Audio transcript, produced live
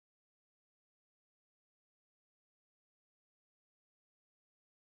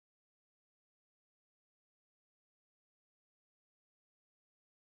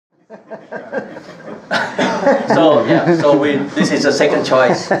So yeah, so this is the second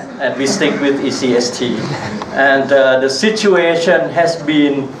choice, and we stick with ECST. And the situation has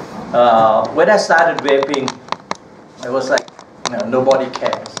been, when I started vaping, it was like, nobody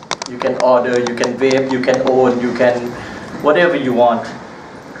cares. You can order, you can vape, you can own, you can whatever you want.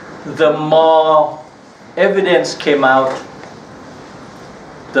 The more evidence came out,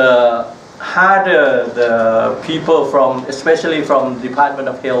 the harder the people from, especially from Department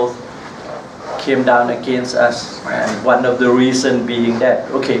of Health, came down against us. And one of the reasons being that,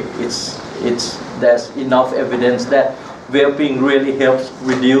 okay, there's enough evidence that vaping really helps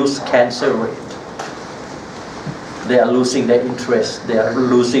reduce cancer rate. They are losing their interest, they are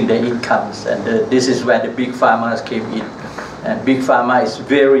losing their incomes, and this is where the big pharmas came in. And big pharma is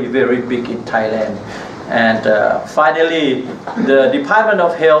very, very big in Thailand. And finally, the Department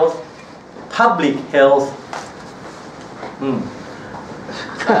of Health, Public Health,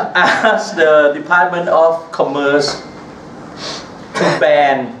 asked the Department of Commerce to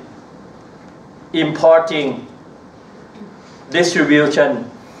ban importing, distribution,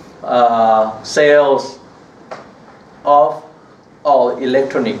 sales of all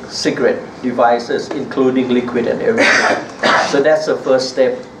electronic cigarette devices, including liquid and everything. So that's the first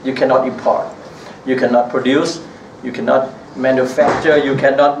step. You cannot import, you cannot produce, you cannot manufacture, you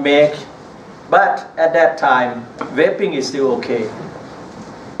cannot make. But at that time, vaping is still okay.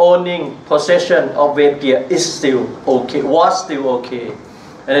 Owning, possession of vape gear is still okay, was still okay.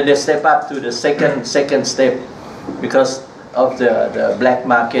 And then they step up to the second step because of the black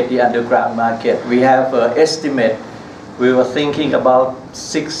market, the underground market. We have an estimate. We were thinking about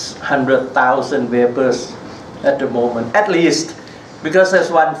 600,000 vapers at the moment, at least, because there's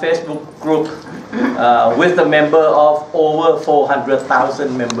one Facebook group with a member of over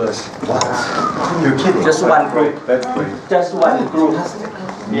 400,000 members. What? You're kidding? Just one group. That's great. Just one group.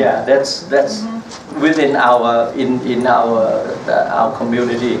 Yeah, that's within our our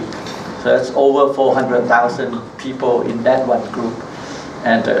community. So that's over 400,000 people in that one group.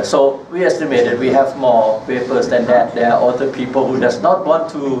 And so we estimated we have more vapers than that. There are other people who does not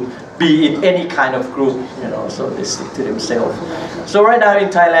want to be in any kind of group, so they stick to themselves. So right now in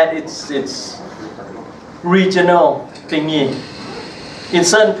Thailand, it's regional thingy. In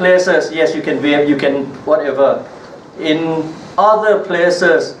certain places, yes, you can vape, you can whatever. In other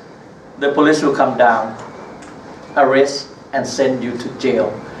places, the police will come down, arrest, and send you to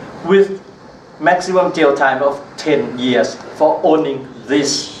jail with maximum jail time of 10 years for owning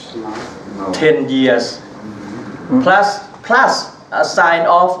this. 10 years. Plus a sign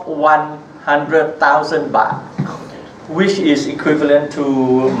of 100,000 baht, which is equivalent to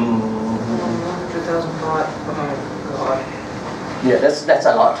 100,000 baht. Oh God. Yeah, that's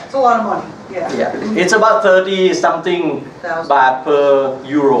a lot. It's a lot of money. Yeah. It's about 30 something baht per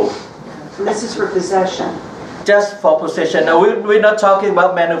euro. So this is for possession. Just for possession. Now, we're not talking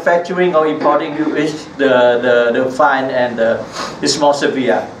about manufacturing or importing, which the fine and is more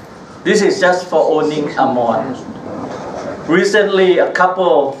severe. This is just for owning amount. Recently, a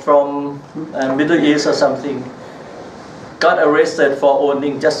couple from Middle East or something got arrested for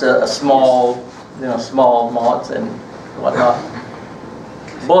owning just a small, small mods and whatnot.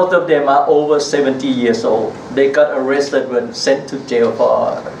 Both of them are over 70 years old. They got arrested when sent to jail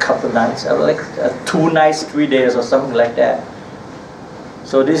for a couple nights, like 2 nights, 3 days or something like that.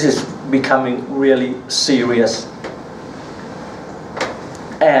 So this is becoming really serious.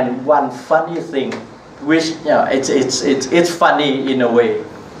 And one funny thing, which it's funny in a way.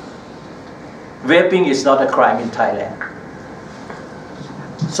 Vaping is not a crime in Thailand.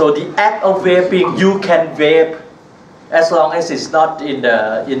 So the act of vaping, you can vape as long as it's not in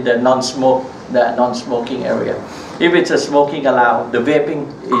the non-smoking area. If it's a smoking allowed, the vaping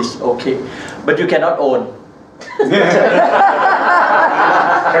is okay, but you cannot own.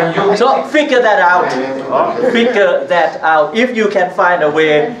 So figure that out. Figure that out. If you can find a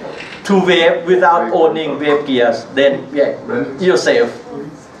way to vape without owning vape gears, then yeah, you're safe.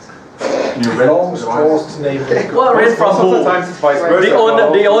 Long straws to name. Well, rent from who? The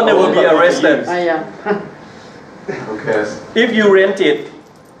owner will be arrested. If you rent it,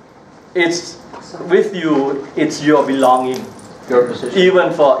 it's with you, it's your belonging. Your possession.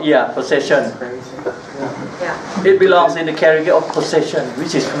 Even for possession. It belongs in the category of possession,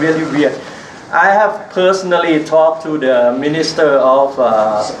 which is really weird. I have personally talked to the Minister of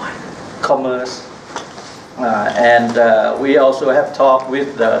Commerce, and we also have talked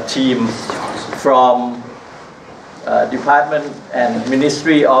with the team from Department and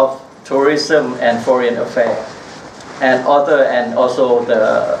Ministry of Tourism and Foreign Affairs, and also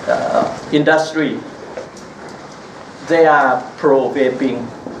the industry. They are pro-vaping.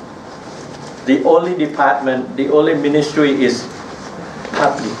 the only department, the only ministry is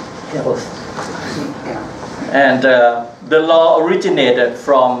public health. And the law originated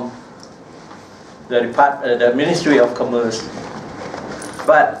from the Ministry of Commerce,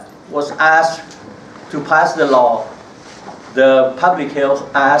 but was asked to pass the law. The public health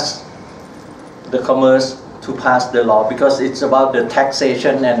asked the commerce to pass the law because it's about the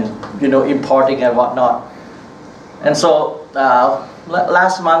taxation and importing and whatnot. And so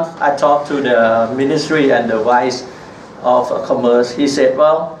last month I talked to the ministry and the vice of commerce. He said,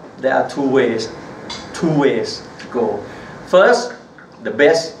 well, there are two ways to go. First, the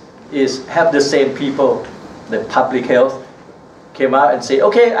best is have the same people, the public health came out and say,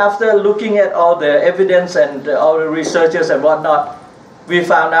 okay, after looking at all the evidence and all the researchers and whatnot, we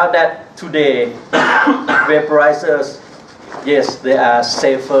found out that today vaporizers, yes, they are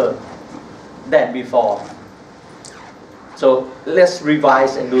safer than before. So let's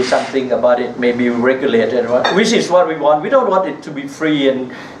revise and do something about it, maybe regulate it, which is what we want. We don't want it to be free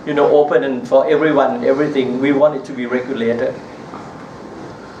and open and for everyone and everything. We want it to be regulated.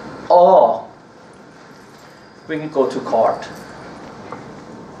 Or we can go to court.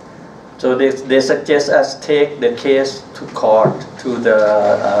 So they suggest us take the case to court, to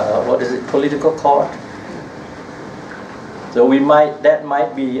the political court. So that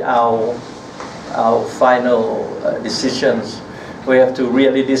might be our final decisions. We have to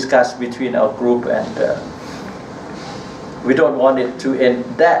really discuss between our group, and we don't want it to end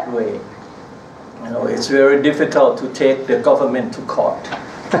that way. It's very difficult to take the government to court.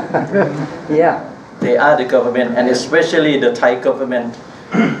 Yeah, they are the government, and especially the Thai government.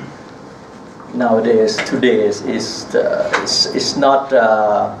 Nowadays, it's not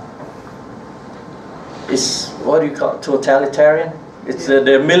it's what do you call it? Totalitarian? It's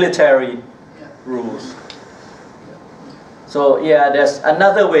the military rules. So yeah, there's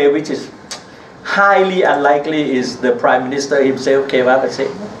another way which is highly unlikely is the Prime Minister himself came up and said,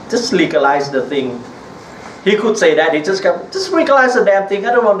 just legalize the thing. He could say that, he just legalize the damn thing.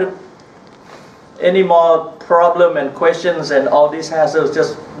 I don't want any more problem and questions and all these hassles.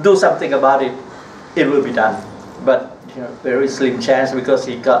 Just do something about it. It will be done. But very slim chance because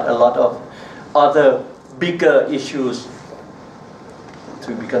he got a lot of other bigger issues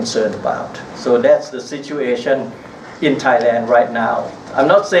to be concerned about. So that's the situation in Thailand right now. I'm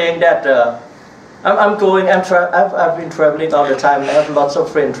not saying that I've been traveling all the time. I have lots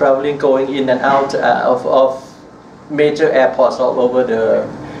of friends traveling, going in and out of major airports all over the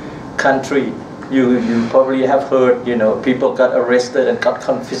country. You probably have heard, people got arrested and got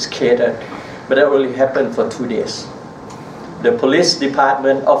confiscated, but that only happened for 2 days. The police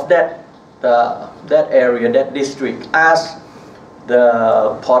department of that area, that district, asked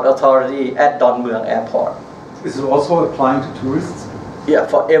the port authority at Don Mueang Airport. Is it also applying to tourists? Yeah,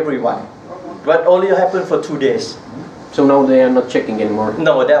 for everyone, but only happened for 2 days. So now they are not checking anymore?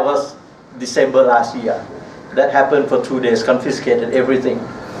 No, that was December last year. That happened for 2 days, confiscated everything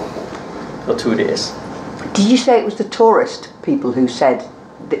for 2 days. Did you say it was the tourist people who said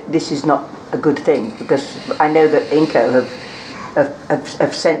this is not a good thing? Because I know that INNCO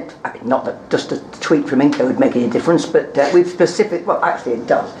have sent, I mean, not that just a tweet from INNCO would make any difference, but we've well actually it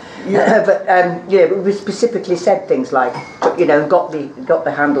does. Yeah. We specifically said things like, got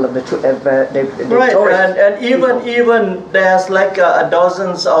the handle of the right, tourist and even there's like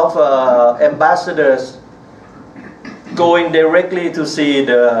dozens of ambassadors going directly to see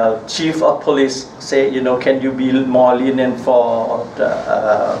the chief of police, say, can you be more lenient for the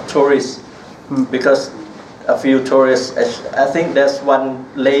tourists? Because a few tourists, I think there's one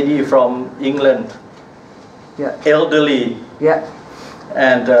lady from England, elderly,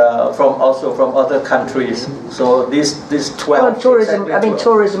 and also from other countries. So these 12. Well, tourism. Exactly, I mean,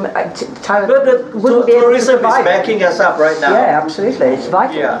 tourism. Thailand. But the tourism is backing us up right now. Yeah, absolutely, it's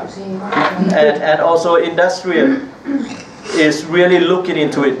vital. Yeah, and also industrial is really looking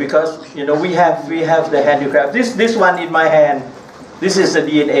into it because we have the handicraft. This one in my hand, this is a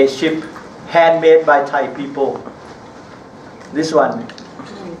DNA chip, handmade by Thai people. This one,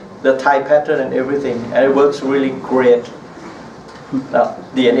 the Thai pattern and everything, and it works really great.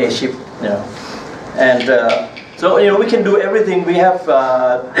 DNA chip, and so we can do everything. We have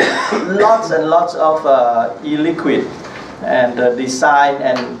lots and lots of e-liquid and design,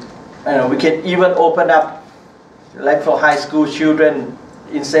 and we can even open up, like for high school children,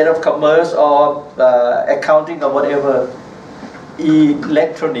 instead of commerce or accounting or whatever,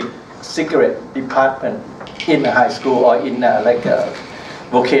 electronic cigarette department in a high school or in like a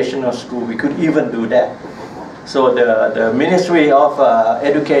vocational school. We could even do that. So the Ministry of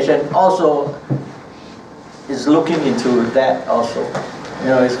Education also is looking into that also. You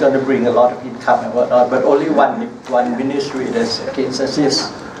know, it's going to bring a lot of income and whatnot, but only one ministry that's against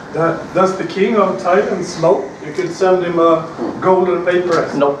this. Does the king of Thailand smoke? You could send him a golden vapor.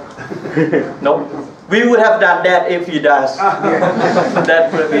 No. No. We would have done that if he does.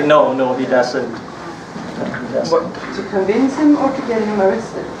 That would be no, he doesn't. To convince him or to get him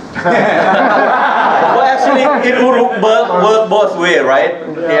arrested? Well, actually, it would work both ways, right?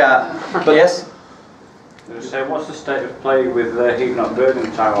 Yeah. But yes. So what's the state of play with heat not burning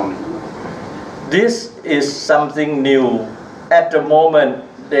in Thailand? This is something new. At the moment,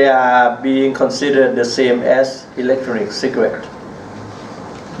 they are being considered the same as electronic cigarette.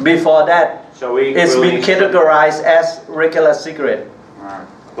 Before that, so it's been categorized as regular cigarette. Right.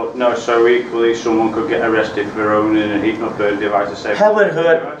 But no, so equally someone could get arrested for owning a heat not burn device. Haven't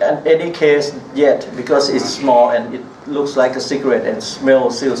heard any case yet because it's small and it looks like a cigarette and still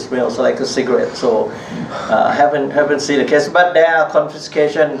smells like a cigarette. So haven't seen a case. But there are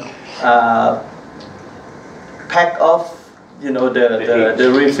confiscation pack of, you know, the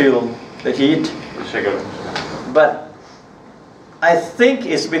refill, the heat. The cigarettes. But I think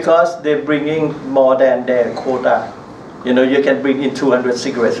it's because they're bringing more than their quota. You know, you can bring in 200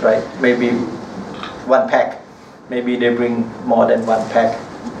 cigarettes, right? Maybe one pack. Maybe they bring more than one pack.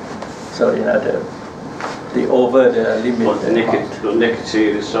 So, you know, the over the limit. But the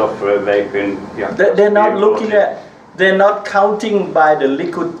nicotine itself for vaping. Yeah, they're not looking at. They're not counting by the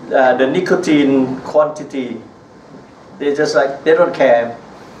liquid, the nicotine quantity. They just like they don't care.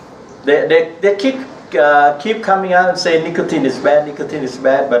 They keep coming out and say nicotine is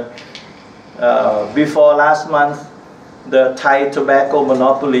bad, but before last month, the Thai tobacco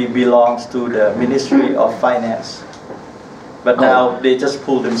monopoly belongs to the Ministry of Finance. But now they just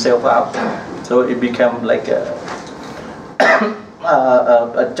pull themselves out. So it become like a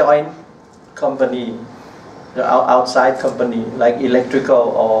joint company, the outside company, like electrical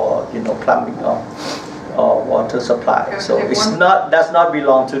or, you know, plumbing or water supply. So it's does not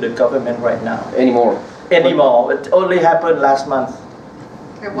belong to the government right now. Anymore. It only happened last month.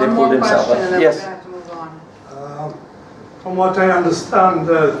 Okay, one more question and then yes. we're going to have to move on. From what I understand,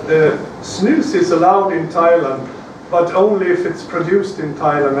 the snus is allowed in Thailand, but only if it's produced in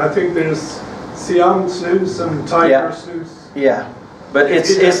Thailand. I think there's Siam snus and Tiger snus. Yeah, but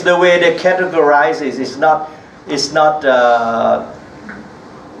it's the way they categorize it. It's not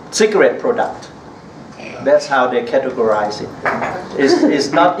cigarette product. That's how they categorize it.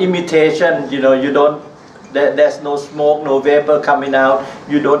 It's not imitation. You know, you don't. There's no smoke, no vapor coming out.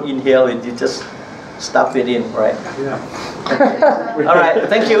 You don't inhale it. You just stuff it in, right? Yeah. All right.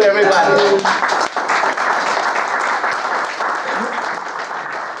 Thank you, everyone.